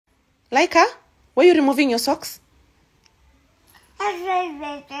Laika, why are you removing your socks?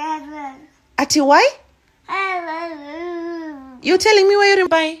 Ati why? You telling me why you're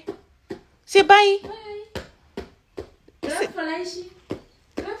bye? Say bye.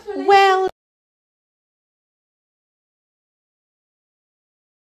 Well,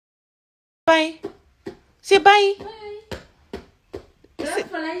 bye. Say bye.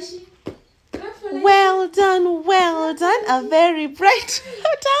 Well done, well done. A very bright.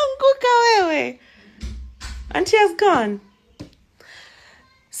 Tanguka wewe. Auntie has gone.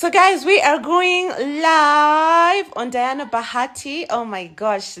 So guys, we are going live on Diana Bahati. Oh my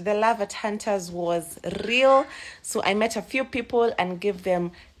gosh, the love at Hunters was real. So I met a few people and gave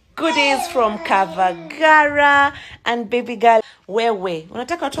them goodies from Kavagara and baby girl. Wewe,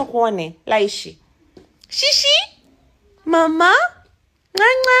 unataka watu kuone laishi. Shishi? Mama?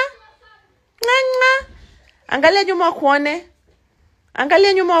 Nganga? Nganga? Angalia nyuma kuone.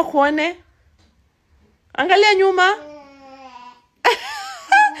 Angalia nyuma kuone. Angalia nyuma.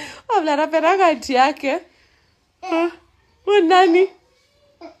 Mnapenda auntie yake. Nani?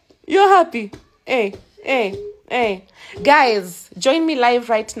 You're happy? Hey. Guys, join me live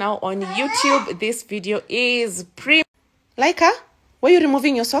right now on YouTube. This video is Laika, why are you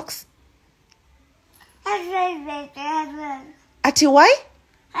removing your socks? Ati why?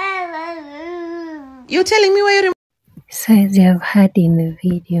 You telling me why you're So as you have heard in the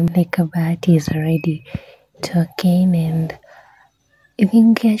video, Malaika Bahati is already talking, and I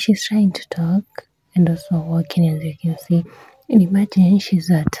think she's trying to talk and also walking, as you can see. And imagine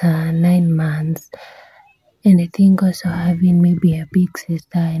she's at 9 months, and I think also having maybe a big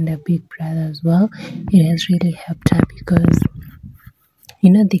sister and a big brother as well, it has really helped her because, you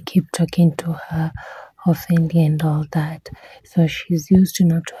know, they keep talking to her oftenly and all that. So she's used to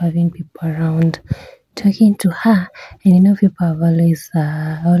not having people around talking to her, and you know, people have always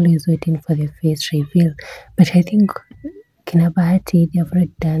waiting for the face reveal. But I think Kina Bahati, they've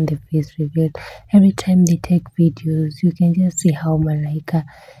already done the face reveal. Every time they take videos, you can just see how Malaika,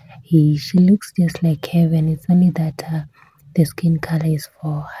 she looks just like heaven. It's only that the skin color is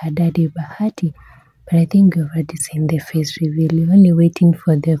for her daddy Bahati. But I think we've already seen the face reveal. You're only waiting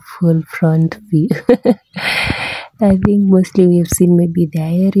for the full front view. I think mostly we've seen maybe the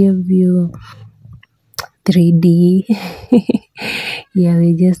aerial view, 3D. Yeah,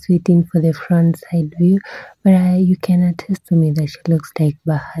 we're just waiting for the front side view. But you can attest to me that she looks like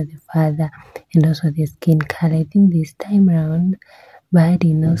Baha, the father, and also the skin color. I think this time around,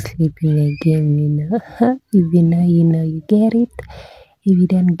 Bahati no sleep in the game, you know. If you know, you know, you get it. If you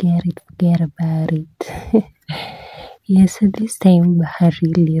don't get it, forget about it. Yeah, so this time Baha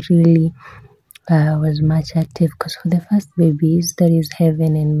really was much active, because for the first babies, that is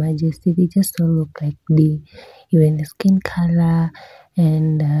Heaven and Majesty, they just all look like D. Even the skin color,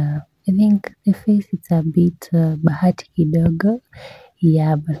 and I think the face, it's a bit Bahati kidogo.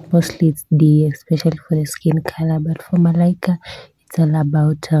 Yeah, but mostly it's D, especially for the skin color. But for Malaika, it's all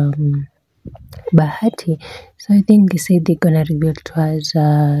about Bahati. So I think they said they're gonna reveal to us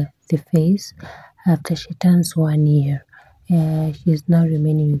the face after she turns 1 year. She's now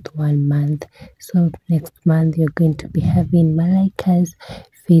remaining with 1 month. So next month you're going to be having Malaika's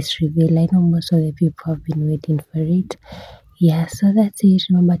face reveal. I know most of the people have been waiting for it. Yeah, so that's it.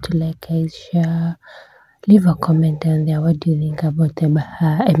 Remember to like, guys, share, leave a comment down there. What do you think about the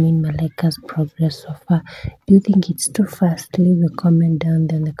Malaika's progress so far? Do you think it's too fast? Leave a comment down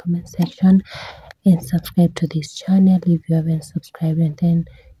there in the comment section, and subscribe to this channel if you haven't subscribed, and then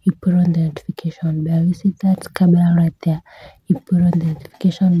you put on the notification bell. You see that bell right there? You put on the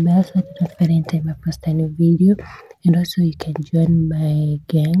notification bell so that you don't forget anytime I post a new video. And also you can join my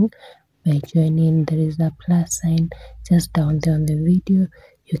gang by joining. There is a plus sign just down there on the video.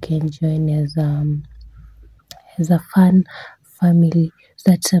 You can join as a fun family, so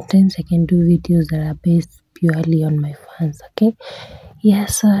that sometimes I can do videos that are based purely on my fans. Okay, yeah,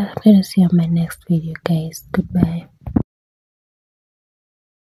 so I'm gonna see you on my next video, guys. Goodbye.